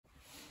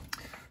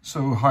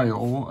So hi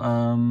all,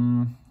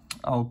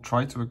 I'll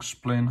try to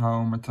explain how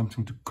I'm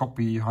attempting to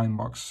copy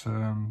HAINBACH's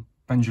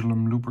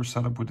pendulum looper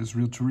setup with this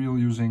reel-to-reel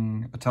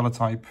using a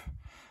Teletype,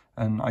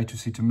 an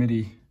I2C to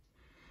MIDI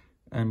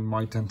and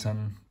my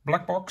 1010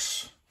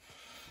 blackbox.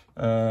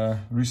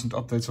 Recent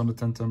updates on the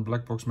 1010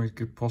 blackbox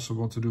make it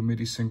possible to do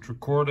MIDI synced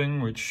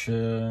recording, which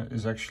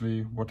is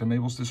actually what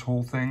enables this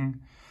whole thing.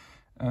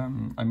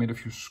 I made a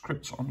few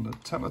scripts on the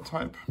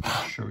Teletype,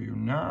 I'll show you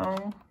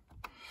now.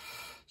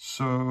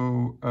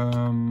 So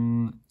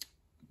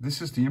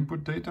this is the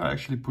input data. I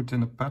actually put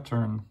in a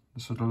pattern.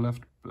 So the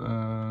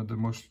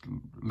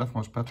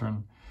leftmost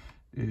pattern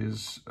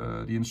is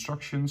the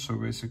instructions. So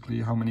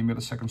basically how many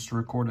milliseconds to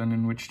record and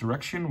in which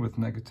direction, with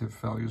negative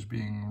values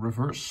being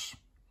reverse.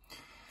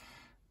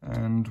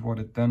 And what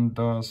it then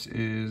does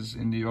is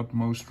in the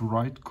utmost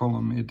right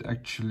column, it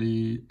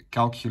actually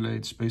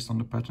calculates based on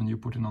the pattern you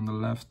put in on the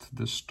left,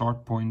 the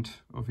start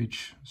point of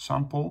each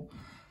sample.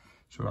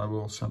 So I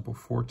will sample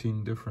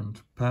 14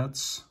 different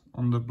pads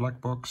on the black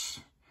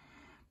box,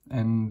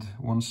 and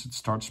once it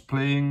starts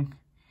playing,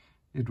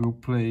 it will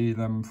play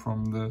them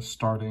from the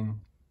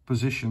starting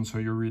position, so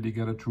you really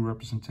get a true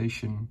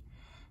representation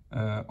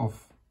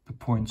of the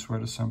points where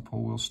the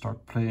sample will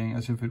start playing,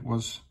 as if it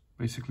was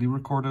basically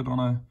recorded on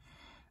a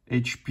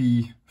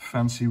HP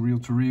fancy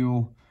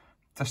reel-to-reel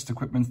test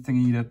equipment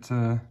thingy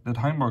that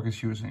HAINBACH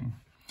is using.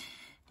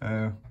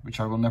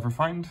 Which I will never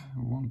find,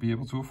 won't be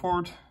able to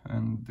afford,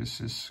 and this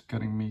is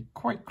getting me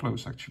quite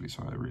close actually,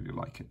 so I really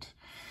like it.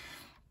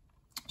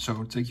 So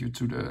I'll take you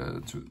through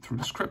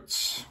the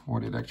scripts,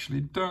 what it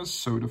actually does.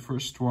 So the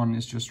first one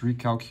is just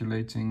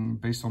recalculating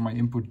based on my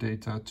input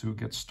data to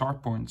get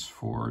start points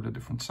for the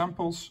different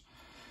samples.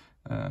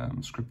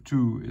 Script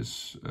 2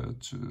 is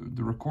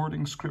the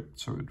recording script,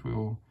 so it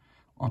will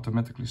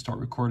automatically start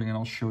recording, and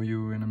I'll show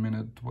you in a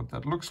minute what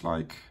that looks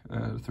like.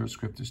 The third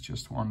script is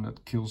just one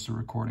that kills the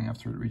recording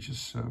after it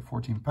reaches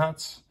 14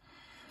 pads.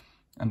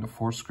 And the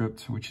fourth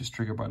script, which is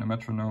triggered by the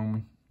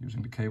metronome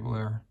using the cable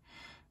there,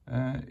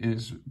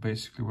 is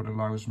basically what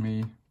allows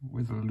me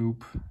with a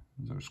loop,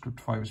 so script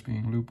 5 is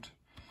being looped,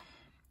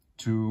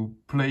 to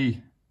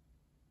play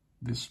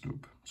this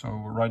loop. So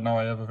right now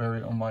I have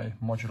on my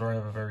modular I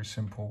have a very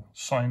simple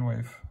sine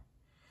wave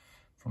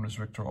from this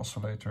Victor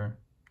oscillator.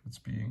 It's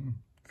being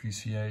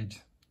VCA'd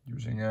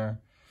using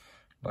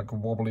like a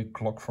wobbly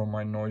clock from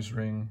my noise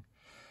ring,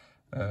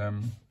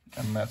 and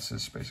Mats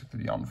is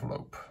basically the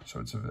envelope. So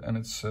it's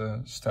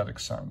a static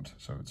sound,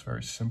 so it's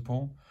very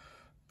simple.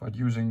 But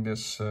using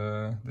this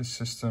this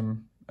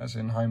system, as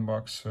in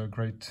HAINBACH's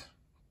great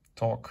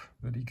talk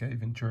that he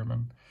gave in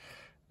German,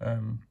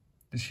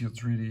 this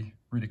yields really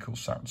cool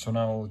sound. So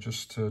now I'll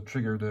just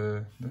trigger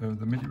the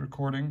MIDI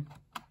recording.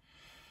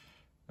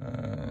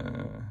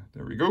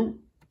 There we go.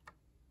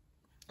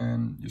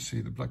 And you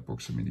see the black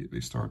box immediately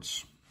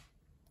starts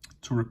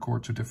to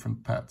record to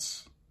different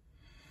pads.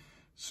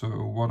 So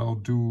what I'll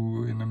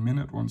do in a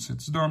minute, once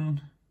it's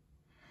done,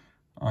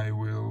 I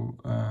will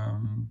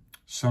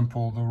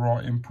sample the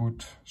raw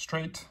input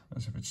straight,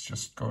 as if it's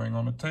just going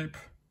on a tape.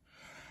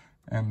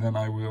 And then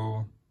I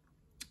will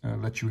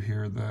let you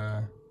hear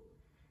the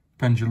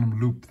pendulum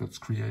loop that's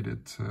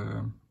created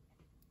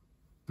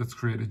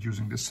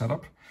using this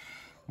setup.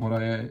 What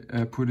I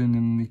put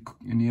in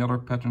the other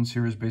patterns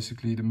here is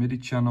basically the MIDI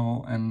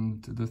channel,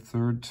 and the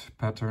third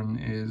pattern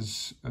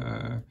is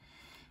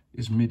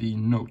MIDI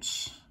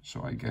notes.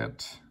 So I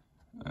get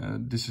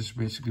this is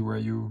basically where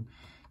you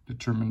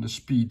determine the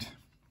speed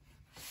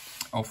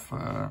of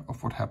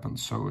what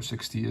happens. So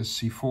 60 is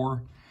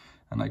C4,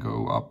 and I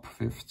go up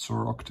fifths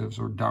or octaves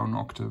or down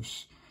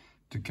octaves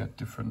to get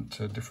different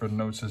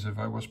notes, as if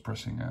I was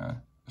pressing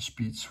a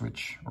speed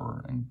switch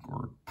or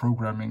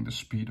programming the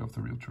speed of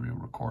the reel-to-reel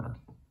recorder.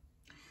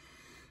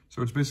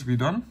 So it's basically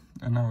done,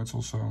 and now it's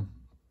also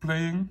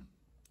playing.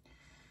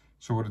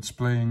 So what it's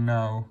playing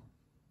now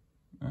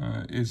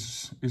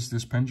is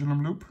this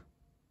pendulum loop,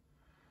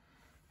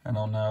 and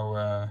I'll now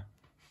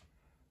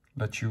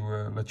let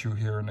you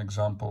hear an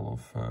example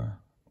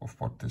of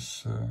what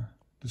this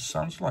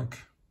sounds like.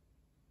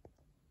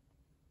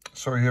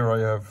 So here I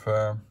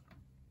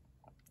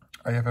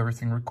have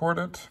everything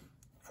recorded,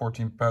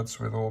 14 pads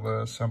with all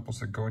the samples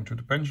that go into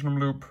the pendulum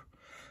loop.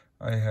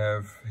 I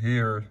have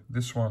here,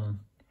 this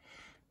one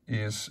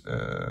is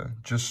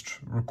just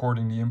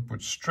recording the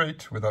input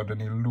straight without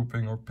any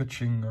looping or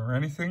pitching or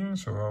anything.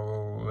 So I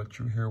will let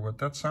you hear what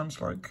that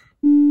sounds like.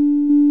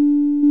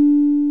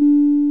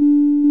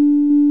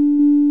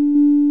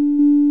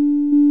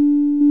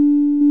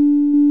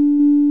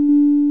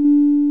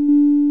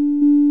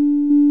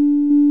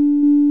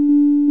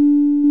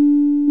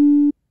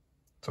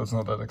 So it's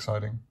not that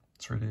exciting.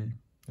 It's really,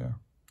 yeah,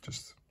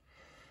 just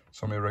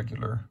some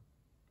irregular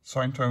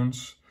sine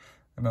tones.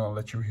 And then I'll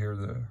let you hear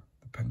the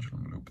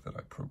pendulum loop that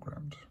I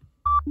programmed.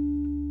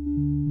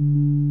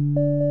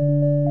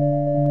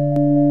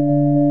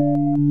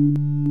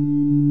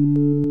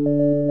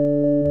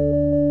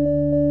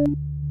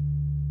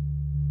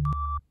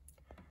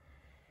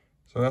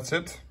 So that's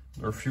it.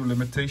 There are a few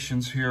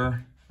limitations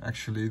here.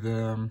 Actually,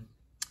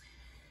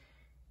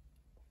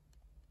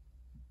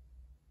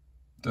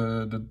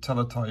 the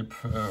teletype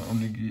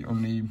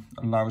only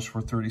allows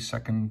for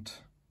 30-second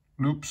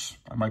loops.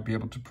 I might be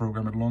able to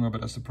program it longer,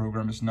 but as the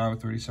program is now,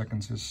 30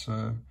 seconds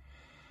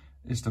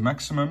is the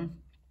maximum.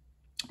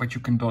 But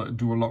you can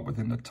do a lot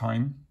within that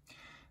time.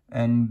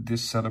 And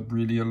this setup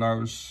really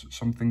allows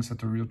some things that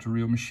the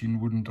reel-to-reel machine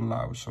wouldn't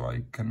allow. So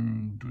I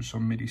can do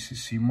some MIDI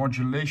CC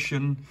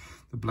modulation.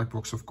 The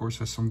blackbox, of course,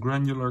 has some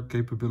granular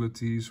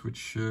capabilities,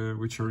 which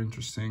are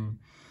interesting.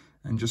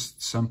 And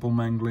just sample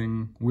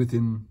mangling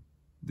within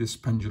this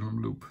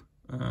pendulum loop.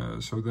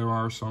 So there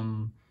are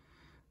some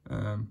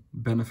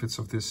benefits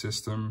of this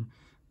system.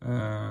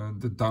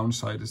 The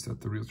downside is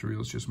that the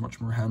reel-to-reel is just much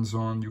more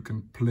hands-on. You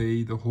can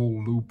play the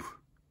whole loop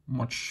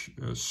much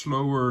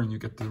slower, and you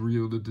get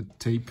the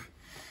tape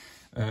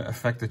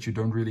effect that you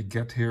don't really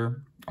get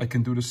here. I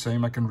can do the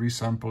same. I can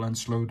resample and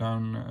slow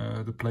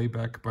down the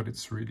playback, but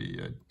it's really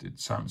it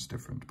sounds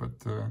different. But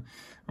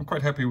I'm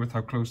quite happy with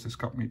how close this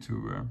got me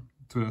to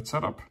that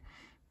setup.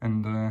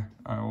 And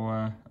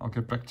I'll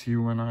get back to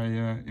you when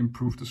I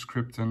improve the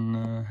script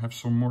and have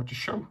some more to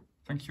show.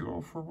 Thank you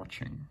all for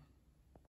watching.